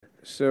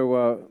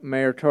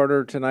Mayor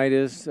Tarter, tonight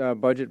is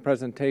budget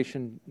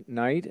presentation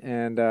night,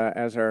 and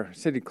as our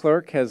city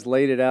clerk has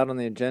laid it out on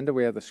the agenda,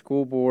 we have the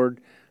school board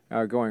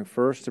going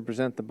first to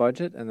present the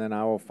budget, and then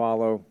I will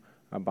follow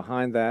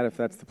behind that, if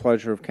that's the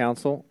pleasure of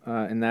council,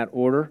 in that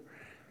order.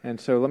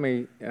 And so let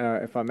me,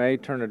 if I may,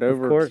 turn it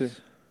over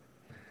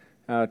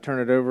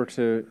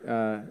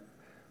to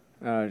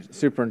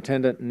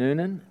Superintendent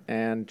Noonan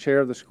and Chair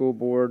of the School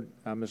Board,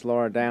 Ms.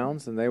 Laura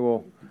Downs, and they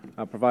will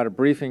provide a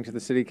briefing to the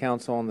City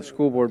Council on the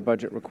school board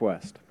budget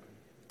request.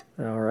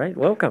 All right,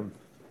 welcome.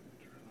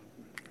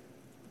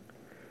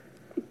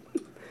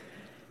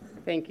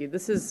 Thank you.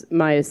 This is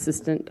my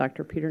assistant,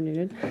 Dr. Peter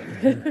Noonan.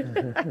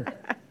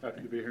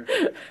 Happy to be here.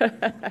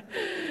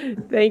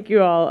 Thank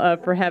you all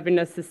for having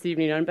us this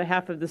evening. On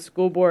behalf of the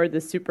school board,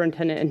 the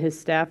superintendent, and his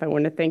staff, I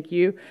want to thank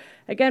you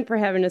again for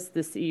having us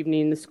this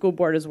evening. The school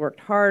board has worked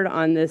hard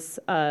on this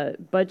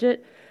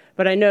budget,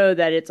 but I know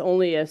that it's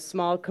only a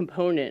small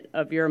component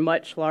of your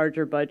much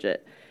larger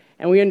budget.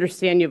 And we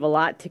understand you have a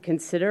lot to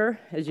consider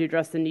as you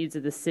address the needs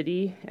of the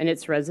city and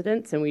its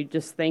residents, and we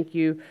just thank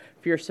you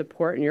for your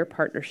support and your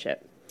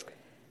partnership.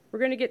 We're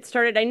going to get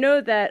started. I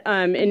know that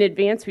in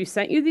advance we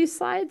sent you these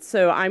slides,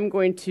 so I'm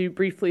going to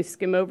briefly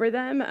skim over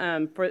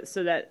them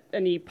so that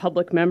any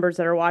public members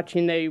that are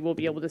watching, they will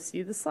be able to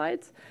see the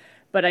slides.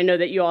 But I know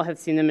that you all have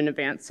seen them in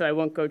advance, so I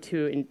won't go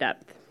too in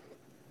depth.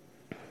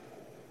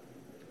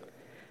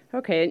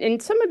 Okay,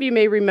 and some of you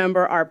may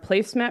remember our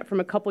placemat from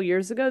a couple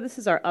years ago. This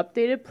is our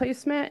updated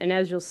placemat, and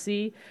as you'll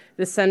see,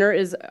 the center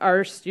is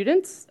our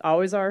students,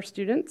 always our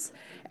students.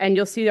 And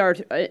you'll see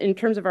in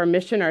terms of our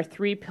mission, our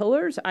 3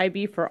 pillars: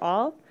 IB for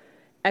all,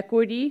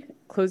 equity,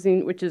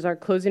 which is our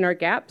closing our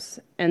gaps,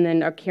 and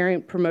then our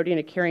promoting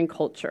a caring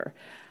culture.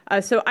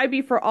 So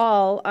IB for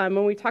all,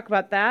 when we talk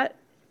about that,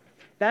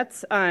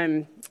 that's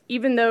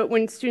even though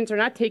when students are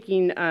not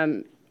taking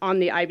on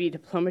the IB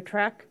diploma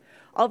track,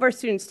 all of our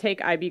students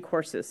take IB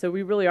courses. So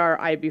we really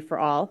are IB for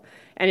all.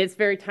 And it's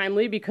very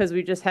timely because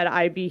we just had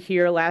IB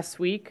here last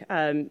week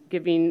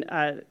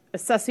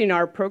assessing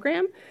our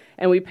program.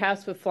 And we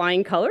passed with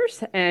flying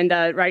colors. And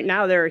right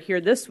now they're here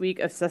this week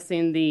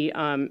assessing the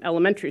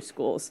elementary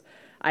school's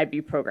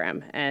IB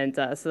program. And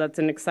so that's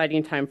an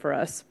exciting time for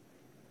us.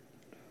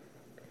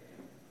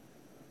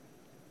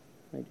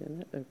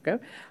 There we go.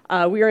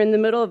 We are in the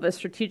middle of a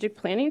strategic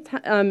planning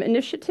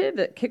initiative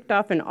that kicked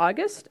off in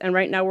August, and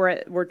right now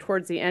we're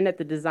towards the end at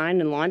the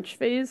design and launch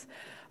phase.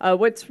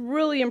 What's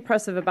really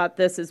impressive about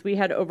this is we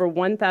had over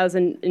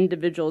 1,000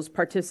 individuals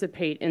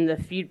participate in the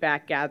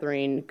feedback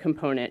gathering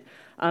component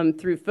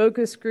through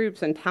focus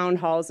groups and town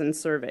halls and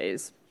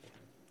surveys.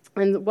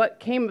 And what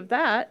came of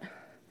that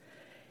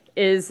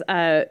is,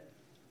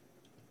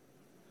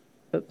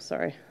 oops,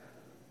 sorry.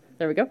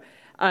 There we go.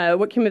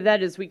 What came of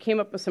that is we came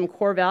up with some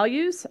core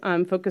values,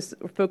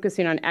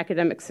 focusing on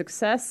academic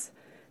success,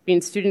 being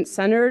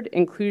student-centered,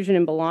 inclusion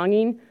and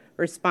belonging,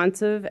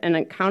 responsive and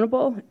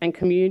accountable, and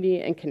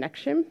community and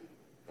connection.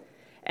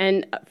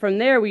 And from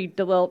there, we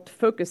developed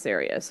focus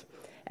areas.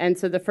 And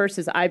so the first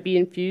is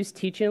IB-infused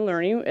teaching and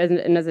learning.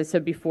 And as I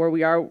said before,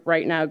 we are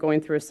right now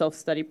going through a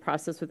self-study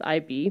process with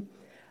IB.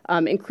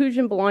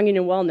 Inclusion, belonging,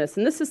 and wellness.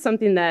 And this is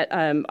something that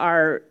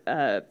our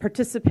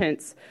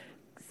participants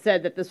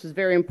said that this was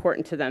very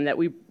important to them, that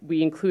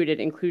we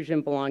included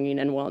inclusion, belonging,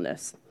 and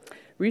wellness.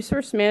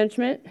 Resource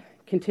management,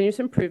 continuous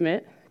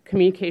improvement,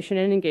 communication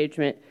and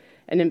engagement,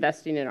 and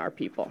investing in our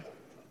people.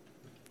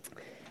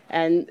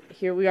 And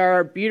here we are,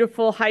 our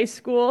beautiful high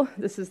school.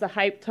 This is the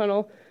hype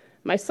tunnel.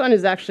 My son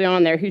is actually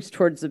on there. He's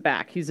towards the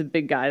back. He's a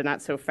big guy,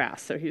 not so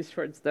fast, so he's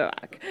towards the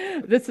back.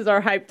 This is our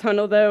hype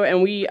tunnel, though,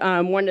 and we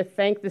want to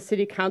thank the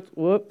city council.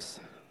 Whoops.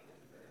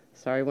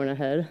 Sorry, went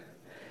ahead.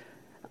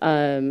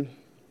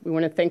 We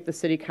want to thank the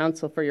City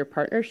Council for your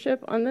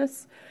partnership on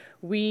this.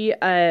 We,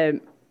 not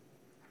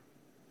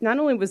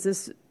only was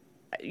this,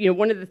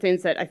 one of the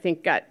things that I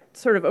think got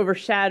sort of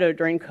overshadowed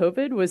during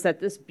COVID was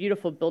that this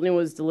beautiful building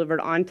was delivered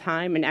on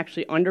time and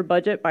actually under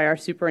budget by our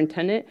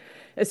superintendent,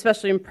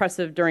 especially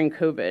impressive during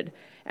COVID.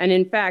 And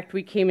in fact,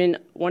 we came in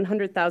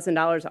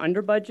 $100,000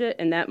 under budget,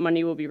 and that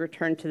money will be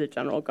returned to the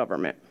general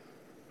government.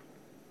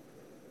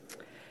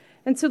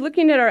 And so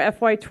looking at our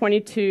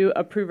FY22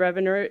 approved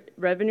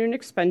revenue and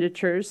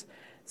expenditures,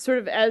 sort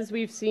of as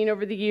we've seen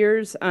over the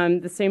years,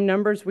 the same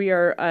numbers we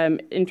are,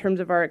 in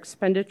terms of our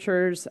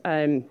expenditures,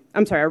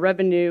 our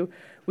revenue,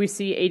 we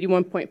see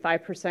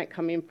 81.5%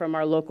 coming from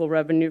our local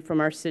revenue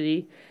from our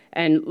city.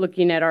 And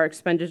looking at our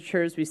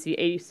expenditures, we see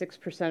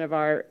 86% of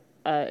our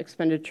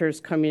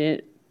expenditures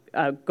coming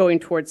in, going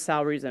towards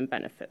salaries and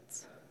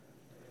benefits.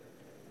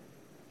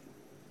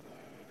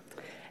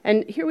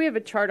 And here we have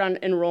a chart on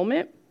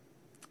enrollment.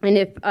 And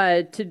if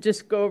to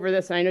just go over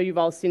this, and I know you've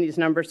all seen these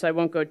numbers, so I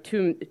won't go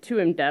too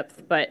in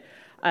depth, but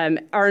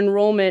our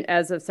enrollment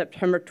as of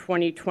September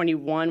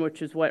 2021,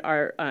 which is what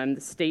our the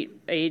state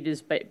aid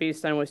is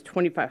based on, was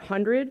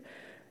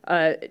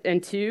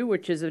 2,502,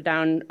 which is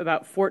down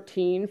about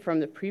 14 from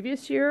the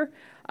previous year.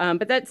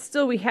 But that's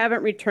still, we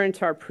haven't returned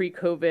to our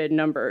pre-COVID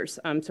numbers.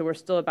 So we're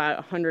still about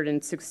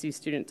 160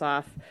 students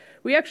off.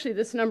 We actually,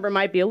 this number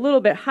might be a little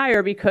bit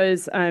higher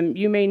because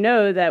you may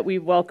know that we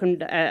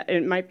welcomed,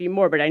 it might be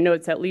more, but I know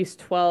it's at least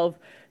 12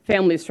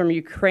 families from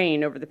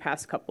Ukraine over the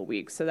past couple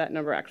weeks. So that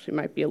number actually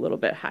might be a little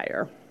bit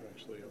higher. We're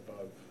actually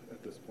above,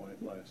 at this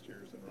point, last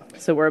year's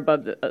enrollment. So we're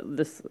above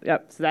this,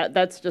 yep. So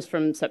that's just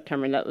from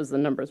September, and that was the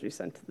numbers we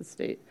sent to the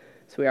state.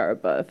 So we are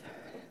above.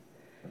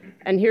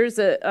 And here's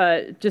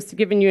just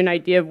giving you an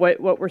idea of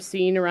what we're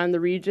seeing around the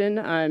region.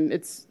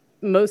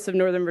 Most of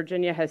Northern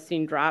Virginia has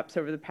seen drops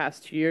over the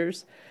past 2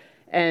 years.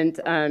 And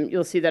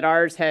you'll see that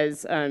ours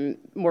has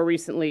more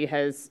recently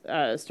has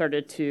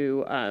started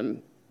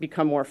to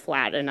become more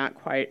flat and not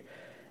quite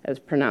as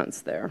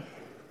pronounced there.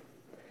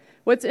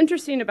 What's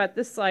interesting about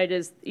this slide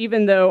is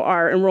even though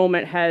our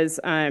enrollment has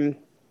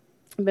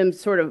been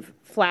sort of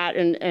flat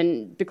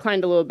and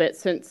declined a little bit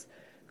since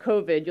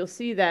COVID, you'll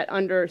see that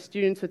under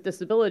students with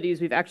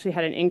disabilities, we've actually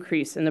had an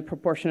increase in the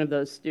proportion of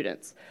those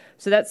students.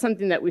 So that's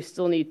something that we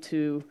still need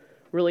to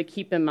really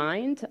keep in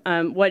mind.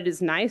 What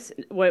is nice,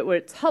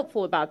 what's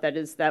helpful about that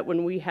is that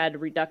when we had a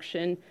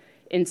reduction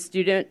in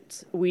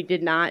students, we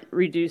did not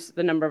reduce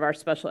the number of our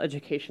special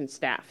education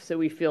staff. So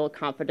we feel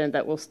confident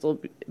that we'll still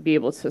be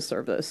able to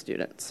serve those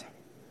students.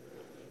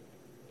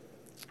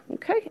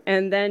 Okay,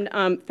 and then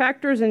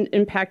factors in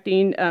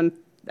impacting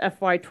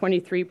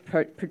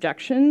FY23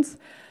 projections.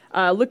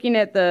 Looking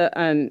at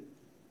the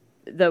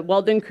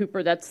Weldon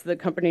Cooper, that's the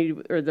company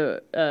or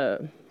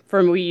the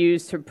firm we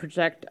use to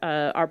project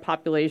our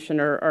population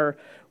or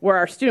where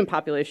our student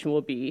population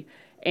will be.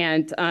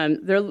 And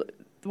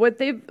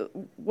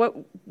what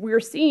we're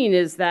seeing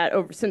is that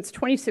since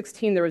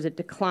 2016, there was a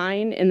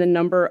decline in the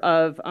number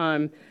of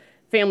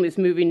families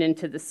moving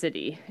into the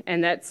city,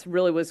 and that's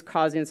really was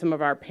causing some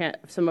of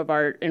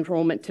our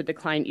enrollment to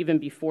decline even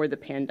before the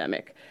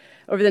pandemic.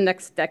 Over the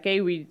next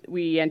decade,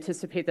 we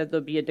anticipate that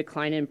there'll be a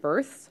decline in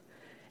births,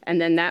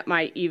 and then that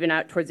might even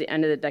out towards the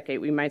end of the decade.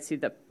 We might see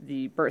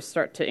the births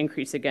start to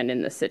increase again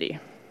in the city.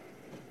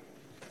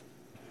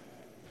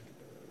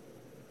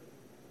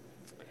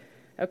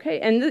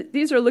 Okay, and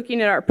these are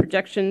looking at our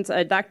projections.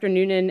 Dr.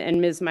 Noonan and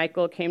Ms.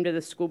 Michael came to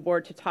the school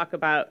board to talk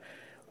about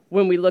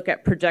when we look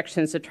at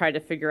projections to try to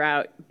figure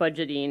out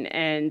budgeting,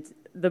 and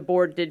the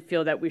board did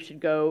feel that we should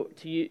go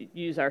to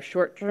use our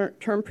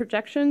short-term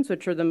projections,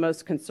 which are the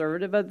most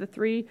conservative of the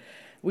three.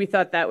 We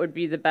thought that would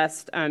be the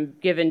best,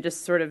 given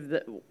just sort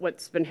of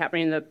what's been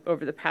happening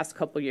over the past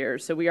couple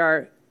years. So we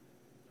are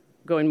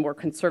going more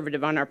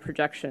conservative on our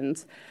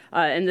projections.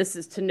 And this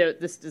is to note,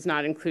 this does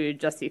not include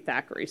Jesse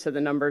Thackeray. So the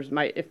numbers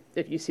might,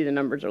 if you see the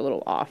numbers are a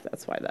little off,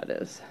 that's why that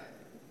is.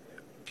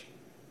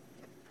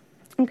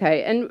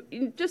 Okay,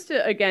 and just to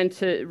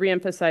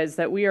reemphasize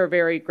that we are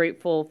very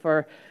grateful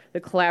for the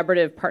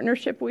collaborative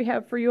partnership we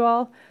have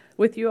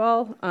with you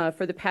all.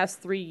 For the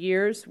past 3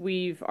 years,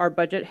 our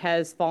budget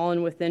has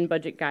fallen within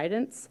budget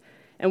guidance,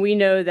 and we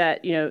know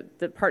that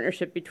the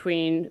partnership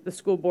between the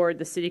school board,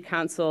 the city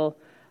council,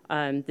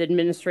 the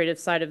administrative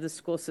side of the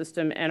school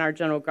system, and our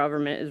general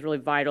government is really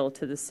vital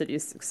to the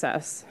city's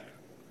success.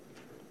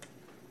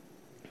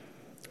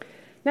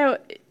 Now,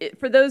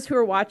 for those who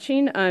are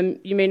watching,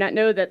 you may not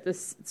know that the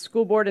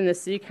school board and the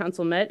city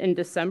council met in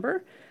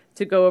December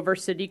to go over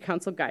city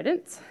council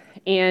guidance.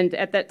 And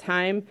at that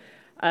time,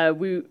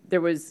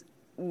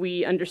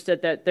 we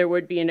understood that there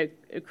would be an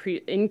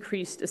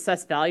increased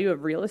assessed value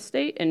of real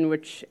estate, in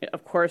which,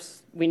 of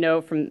course, we know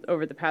from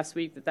over the past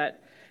week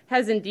that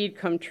has indeed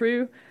come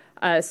true.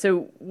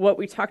 So what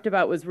we talked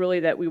about was really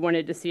that we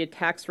wanted to see a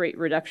tax rate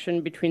reduction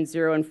between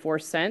 0 and 4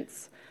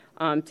 cents.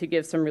 To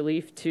give some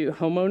relief to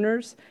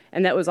homeowners,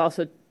 and that would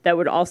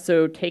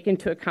also take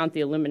into account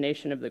the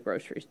elimination of the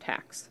groceries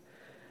tax.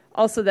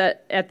 Also,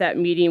 that at that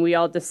meeting, we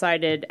all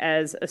decided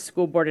as a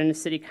school board and a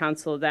city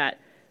council that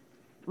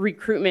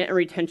recruitment and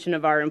retention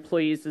of our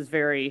employees was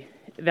very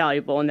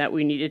valuable and that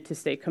we needed to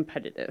stay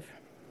competitive.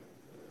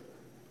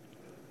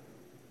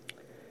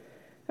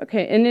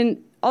 Okay, and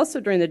then also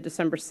during the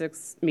December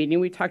 6th meeting,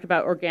 we talked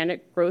about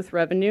organic growth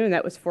revenue, and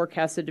that was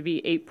forecasted to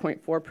be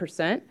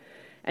 8.4%.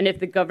 And if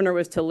the governor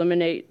was to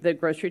eliminate the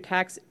grocery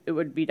tax, it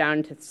would be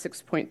down to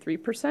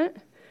 6.3%.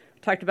 We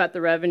talked about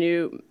the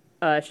revenue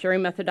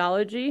sharing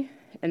methodology,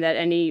 and that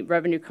any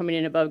revenue coming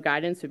in above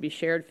guidance would be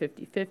shared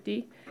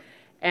 50-50.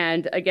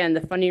 And again, the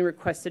funding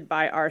requested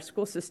by our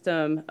school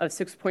system of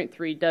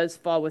 6.3 does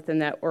fall within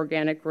that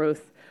organic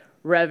growth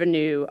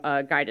revenue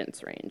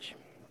guidance range.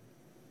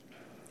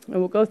 And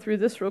we'll go through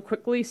this real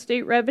quickly.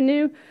 State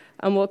revenue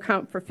will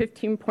account for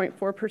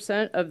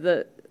 15.4%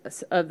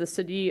 of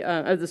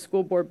the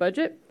school board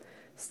budget.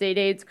 State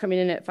aids coming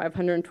in at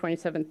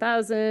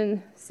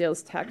 $527,000.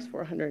 Sales tax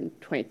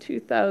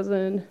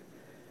 $422,000.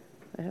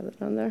 I have it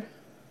on there.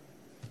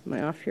 Am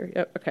I off here?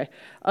 Yep. Okay.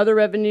 Other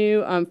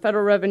revenue,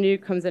 federal revenue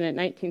comes in at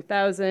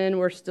 $19,000.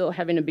 We're still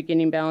having a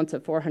beginning balance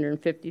of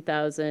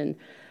 $450,000.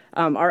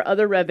 Our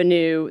other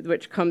revenue,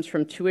 which comes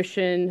from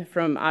tuition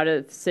from out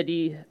of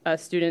city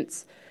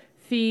students,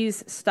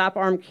 fees, stop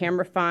arm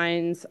camera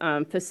fines,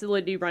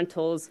 facility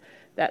rentals,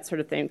 that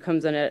sort of thing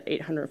comes in at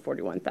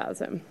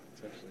 $841,000.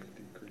 It's actually a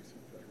decrease in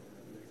federal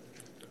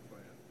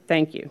revenue.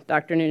 Thank you.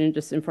 Dr. Noonan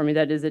just informed me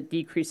that is a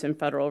decrease in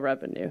federal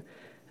revenue.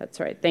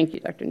 That's right. Thank you,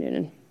 Dr.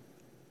 Noonan.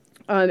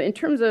 In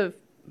terms of,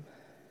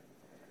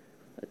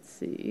 let's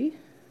see.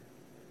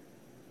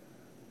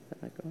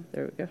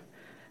 There we go.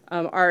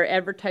 Our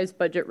advertised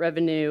budget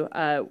revenue,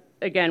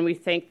 again, we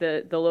thank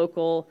the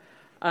local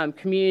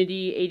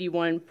community.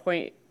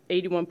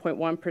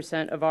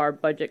 81.1% of our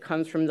budget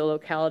comes from the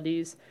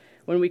localities.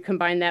 When we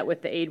combine that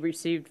with the aid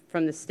received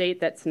from the state,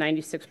 that's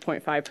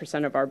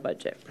 96.5% of our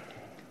budget.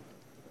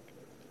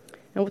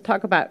 And we'll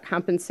talk about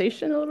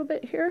compensation a little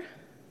bit here.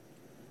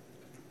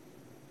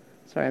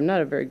 Sorry, I'm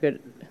not a very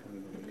good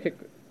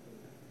picker.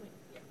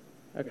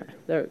 Okay,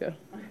 there we go.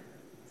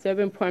 See,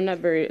 I'm not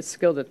very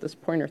skilled at this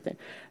pointer thing.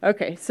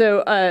 Okay,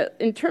 so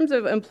in terms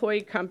of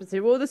employee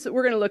compensation, well,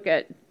 we're going to look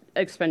at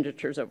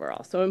expenditures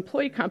overall. So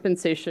employee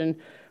compensation,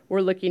 we're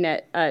looking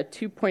at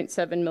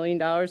 $2.7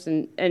 million.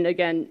 And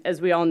again,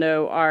 as we all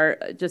know,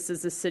 just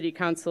as the city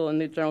council and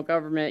the general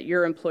government,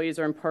 your employees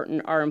are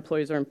important, our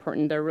employees are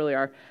important. They're really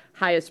our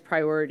highest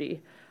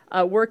priority.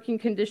 Working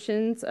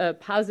conditions,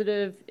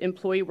 positive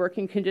employee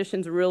working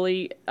conditions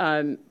really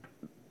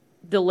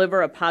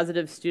deliver a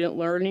positive student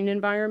learning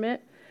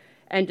environment.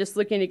 And just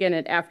looking again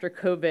at after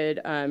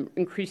COVID,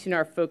 increasing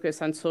our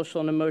focus on social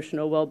and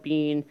emotional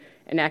well-being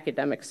and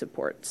academic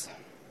supports.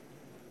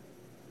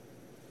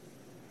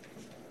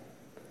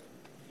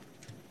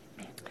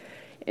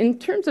 In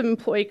terms of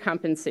employee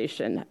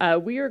compensation,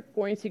 we are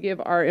going to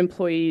give our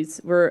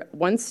employees, we're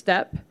one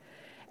step.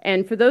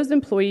 And for those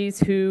employees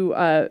who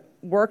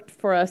worked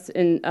for us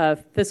in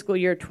fiscal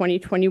year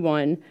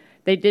 2021,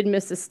 they did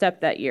miss a step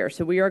that year.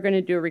 So we are going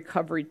to do a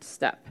recovery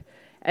step.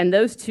 And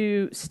those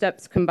two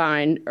steps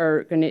combined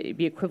are going to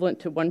be equivalent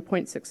to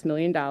 $1.6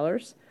 million.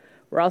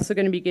 We're also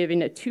going to be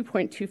giving a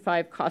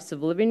 2.25 cost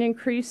of living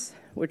increase,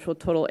 which will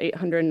total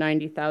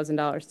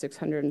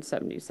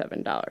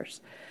 $890,677.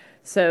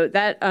 So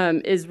that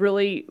is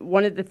really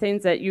one of the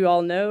things that you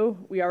all know.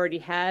 We already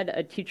had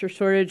a teacher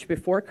shortage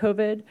before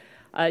COVID.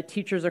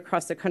 Teachers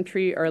across the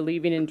country are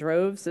leaving in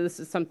droves. So this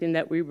is something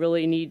that we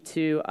really need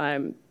to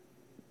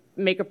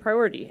make a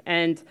priority.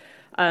 And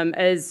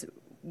as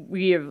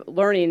we are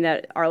learning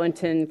that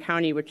Arlington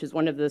County, which is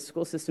one of the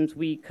school systems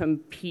we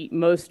compete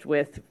most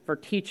with for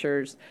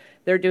teachers,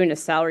 they're doing a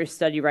salary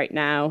study right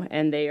now,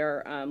 and they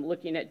are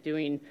looking at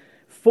doing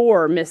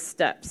 4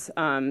 missteps.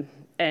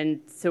 And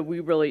so we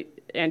really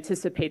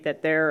anticipate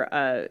that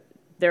their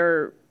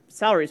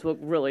salaries will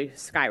really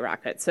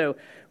skyrocket. So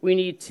we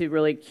need to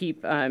really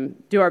keep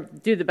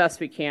do the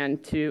best we can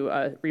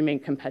to remain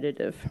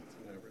competitive.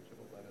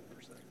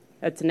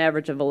 That's an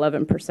average of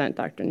 11%,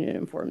 Dr. Noonan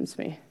informs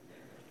me.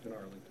 In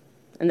Arlington.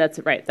 And that's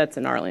right, that's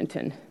in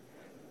Arlington.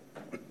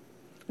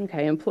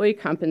 Okay, employee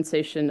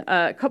compensation.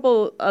 A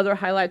couple other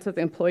highlights with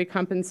employee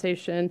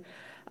compensation.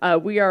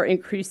 We are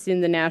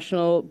increasing the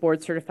national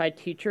board certified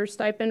teacher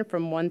stipend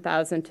from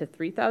 $1,000 to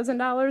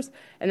 $3,000.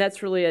 And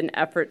that's really an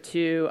effort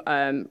to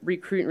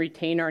recruit and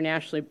retain our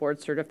nationally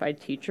board certified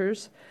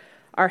teachers.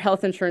 Our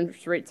health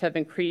insurance rates have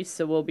increased,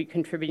 so we'll be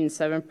contributing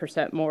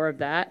 7% more of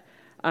that.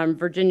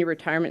 Virginia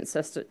retirement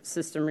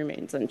system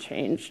remains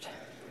unchanged.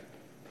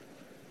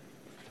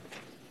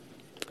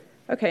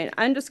 Okay,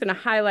 I'm just going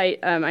to highlight,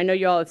 I know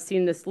you all have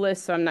seen this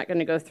list, so I'm not going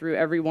to go through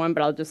every one,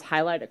 but I'll just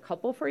highlight a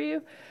couple for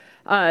you.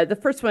 The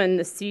first one,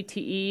 the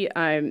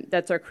CTE,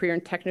 that's our career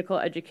and technical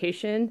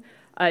education,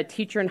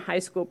 teacher and high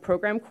school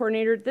program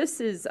coordinator. This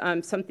is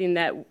something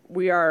that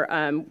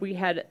we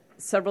had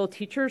several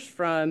teachers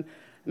from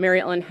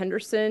Mary Ellen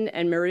Henderson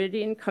and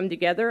Meridian come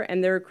together,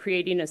 and they're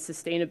creating a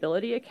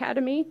sustainability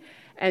academy.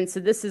 And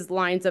so this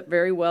lines up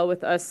very well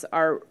with us,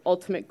 our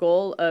ultimate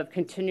goal of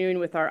continuing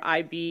with our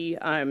IB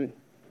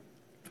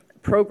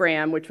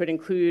program, which would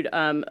include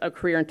a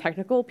career and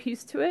technical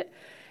piece to it.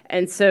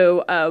 And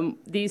so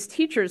these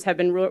teachers have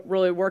been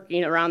really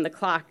working around the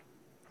clock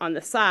on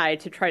the side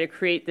to try to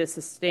create this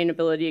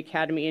sustainability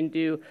academy and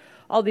do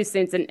all these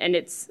things. And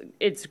it's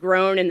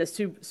grown, and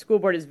the school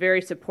board is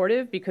very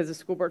supportive because the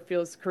school board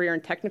feels career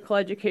and technical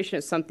education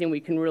is something we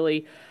can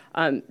really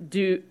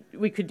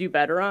we could do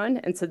better on.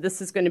 And so this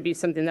is going to be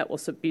something that will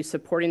be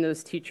supporting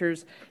those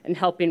teachers and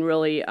helping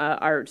really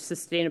our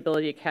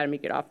sustainability academy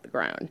get off the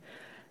ground.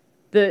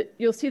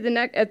 You'll see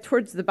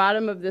towards the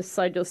bottom of this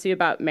slide, you'll see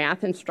about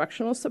math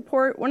instructional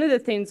support. One of the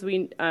things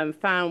we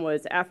found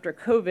was after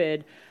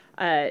COVID,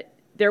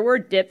 there were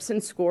dips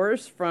in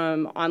scores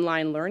from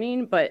online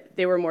learning, but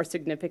they were more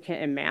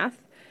significant in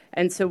math.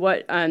 And so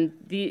what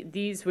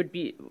these would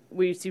be,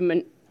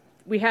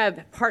 we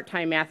have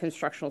part-time math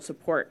instructional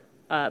support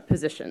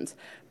positions,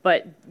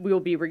 but we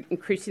will be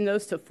increasing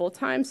those to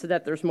full-time so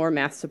that there's more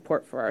math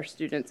support for our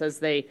students as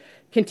they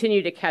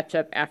continue to catch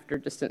up after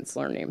distance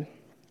learning.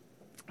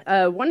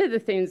 One of the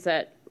things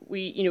that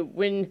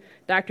when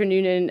Dr.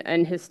 Noonan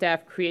and his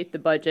staff create the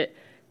budget,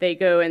 they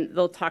go and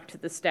they'll talk to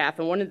the staff.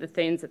 And one of the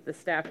things that the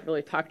staff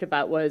really talked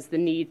about was the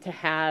need to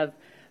have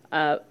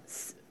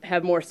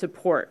have more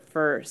support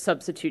for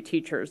substitute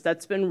teachers.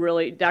 That's been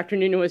really, Dr.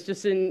 Noonan was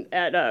just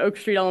at Oak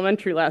Street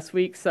Elementary last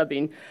week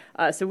subbing.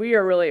 So we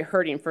are really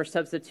hurting for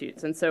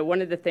substitutes. And so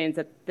one of the things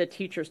that the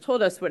teachers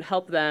told us would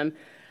help them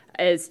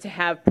is to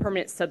have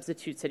permanent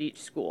substitutes at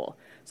each school.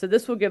 So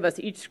this will give us,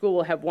 each school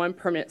will have one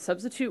permanent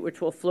substitute,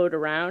 which will float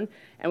around,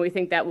 and we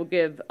think that will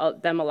give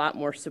them a lot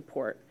more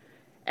support.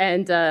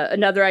 And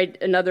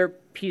another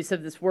piece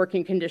of this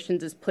working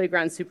conditions is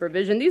playground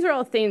supervision. These are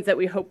all things that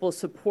we hope will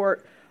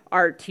support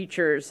our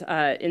teachers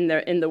in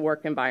the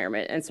work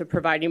environment, and so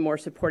providing more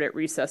support at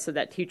recess so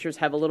that teachers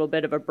have a little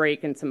bit of a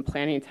break and some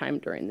planning time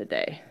during the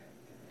day.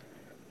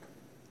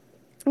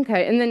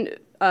 Okay, and then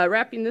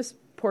wrapping this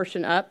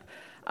portion up,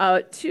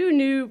 2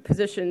 new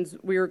positions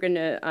we were going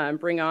to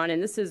bring on,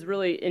 and this is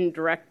really in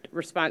direct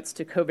response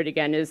to COVID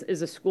again,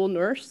 is a school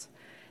nurse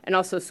and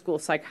also a school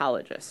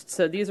psychologist.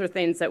 So these are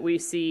things that we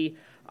see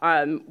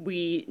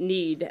we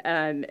need,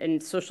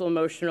 and social,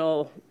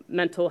 emotional,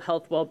 mental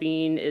health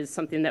well-being is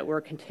something that we're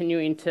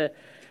continuing to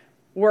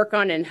work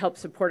on and help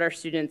support our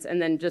students.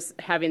 And then just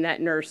having that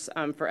nurse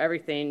for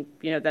everything,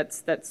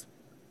 that's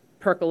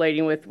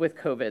percolating with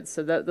COVID.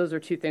 So those are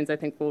 2 things I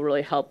think will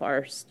really help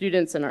our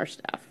students and our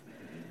staff.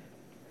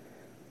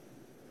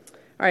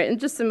 All right, and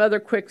just some other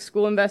quick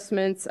school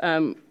investments.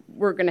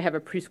 We're going to have a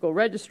preschool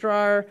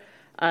registrar,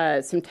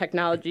 some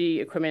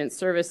technology, equipment, and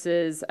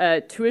services,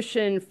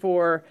 tuition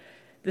for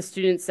the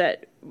students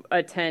that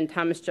attend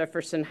Thomas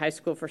Jefferson High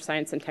School for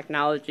Science and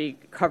Technology,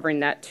 covering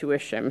that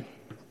tuition.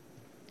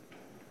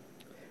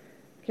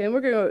 Okay, and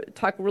we're going to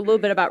talk a little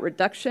bit about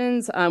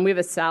reductions. We have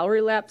a salary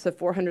lapse of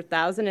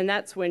 $400,000, and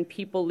that's when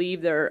people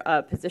leave their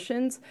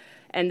positions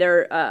and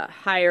they're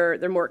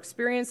more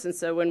experienced. And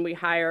so when we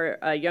hire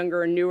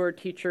younger and newer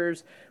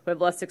teachers who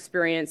have less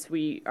experience,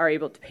 we are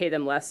able to pay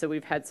them less. So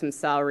we've had some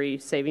salary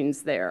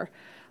savings there.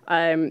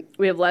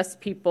 We have less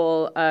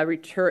people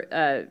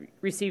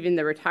receiving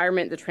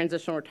the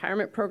transitional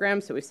retirement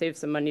program, so we saved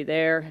some money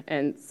there,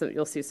 and so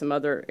you'll see some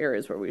other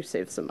areas where we've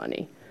saved some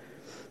money.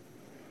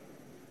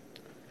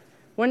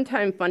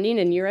 One-time funding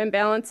and year-end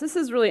balance. This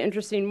is really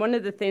interesting. One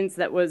of the things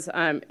that was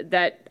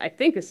that I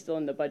think is still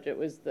in the budget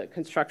was the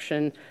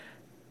construction.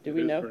 Do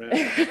we know?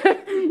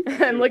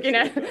 I'm looking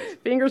at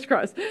fingers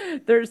crossed.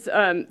 There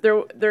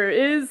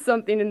is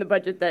something in the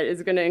budget that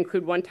is going to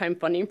include one-time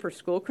funding for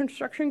school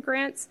construction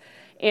grants.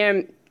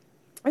 And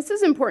this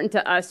is important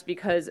to us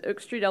because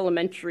Oak Street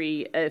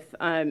Elementary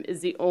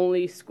is the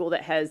only school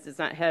that does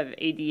not have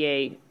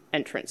ADA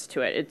entrance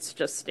to it. It's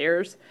just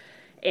stairs.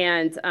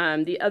 And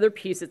the other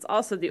piece, it's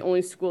also the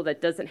only school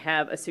that doesn't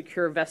have a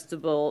secure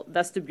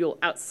vestibule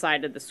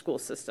outside of the school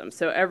system.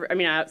 So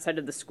outside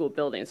of the school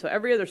building. So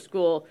every other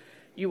school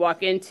you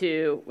walk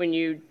into, when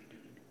you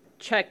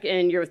check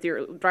in with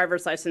your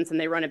driver's license and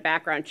they run a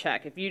background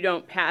check, if you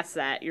don't pass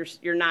that,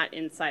 you're not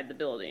inside the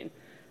building,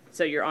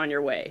 so you're on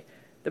your way.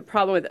 The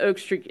problem with Oak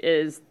Street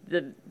is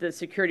the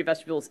security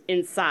vestibule is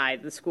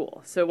inside the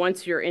school. So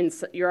once you're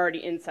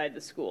already inside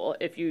the school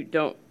if you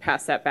don't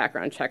pass that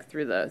background check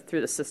through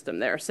the system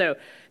there. So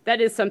that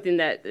is something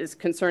that is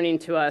concerning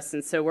to us,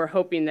 and so we're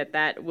hoping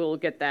that we'll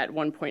get that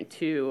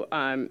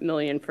 $1.2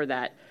 million for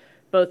that,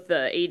 both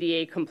the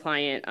ADA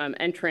compliant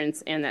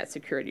entrance and that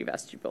security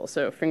vestibule.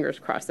 So fingers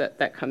crossed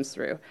that comes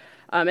through.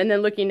 And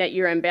then looking at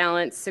year-end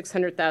balance,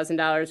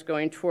 $600,000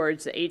 going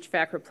towards the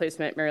HVAC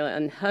replacement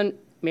at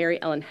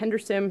Mary Ellen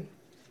Henderson.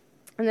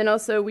 And then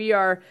also we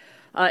are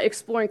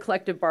exploring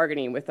collective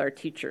bargaining with our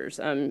teachers.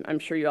 I'm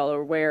sure you all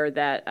are aware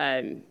that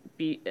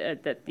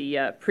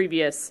the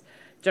previous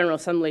General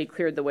Assembly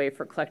cleared the way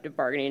for collective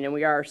bargaining, and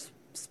we are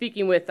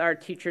speaking with our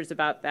teachers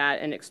about that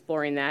and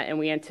exploring that, and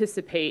we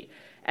anticipate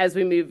as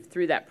we move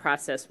through that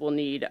process, we'll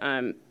need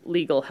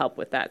legal help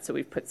with that, so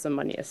we've put some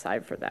money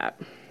aside for that.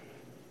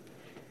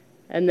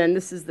 And then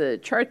this is the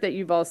chart that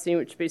you've all seen,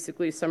 which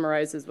basically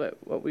summarizes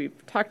what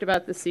we've talked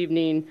about this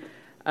evening.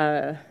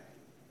 And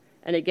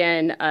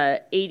again,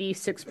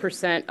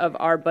 86% of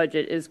our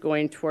budget is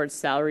going towards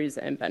salaries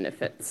and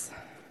benefits.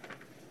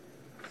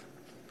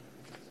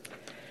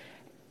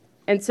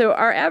 And so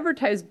our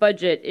advertised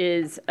budget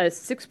is a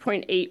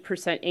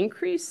 6.8%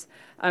 increase.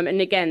 And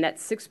again,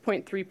 that's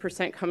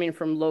 6.3% coming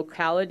from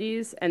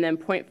localities and then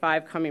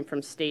 0.5% coming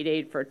from state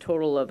aid for a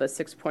total of a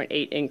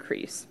 6.8%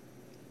 increase.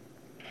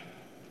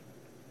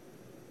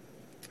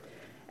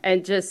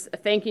 And just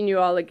thanking you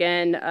all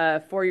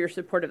again for your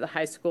support of the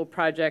high school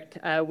project.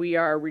 We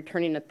are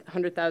returning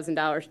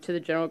 $100,000 to the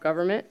general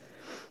government.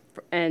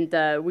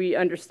 And we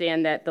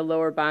understand that the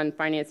lower bond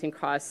financing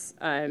costs,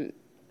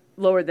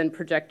 lower than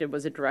projected,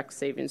 was a direct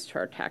savings to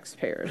our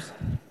taxpayers.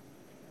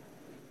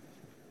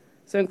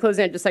 So in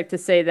closing, I'd just like to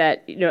say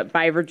that,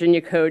 by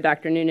Virginia code,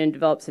 Dr. Noonan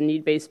develops a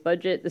need-based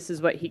budget. This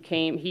is what he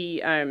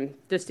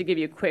just to give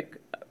you a quick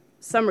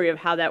summary of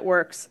how that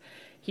works,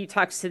 he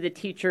talks to the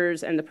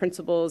teachers and the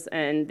principals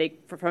and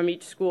from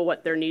each school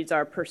what their needs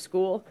are per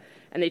school,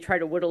 and they try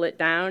to whittle it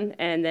down,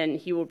 and then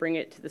he will bring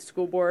it to the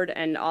school board,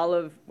 and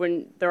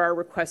when there are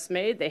requests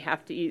made, they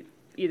have to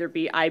either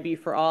be IB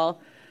for all,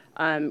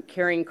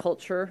 caring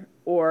culture,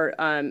 or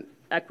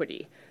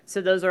equity. So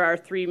those are our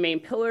three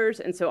main pillars,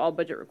 and so all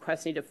budget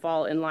requests need to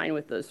fall in line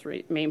with those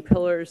three main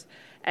pillars.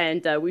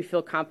 And we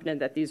feel confident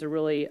that these are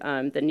really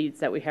the needs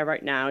that we have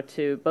right now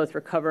to both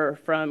recover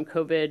from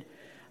COVID,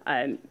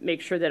 make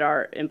sure that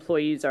our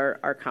employees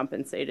are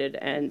compensated,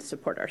 and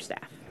support our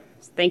staff.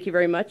 So thank you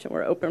very much, and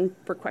we're open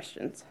for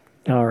questions.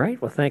 All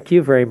right. Well, thank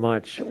you very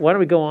much. Why don't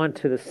we go on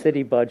to the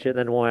city budget, and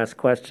then we'll ask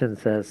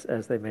questions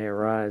as they may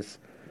arise.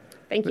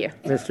 Thank you.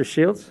 Mr.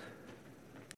 Shields?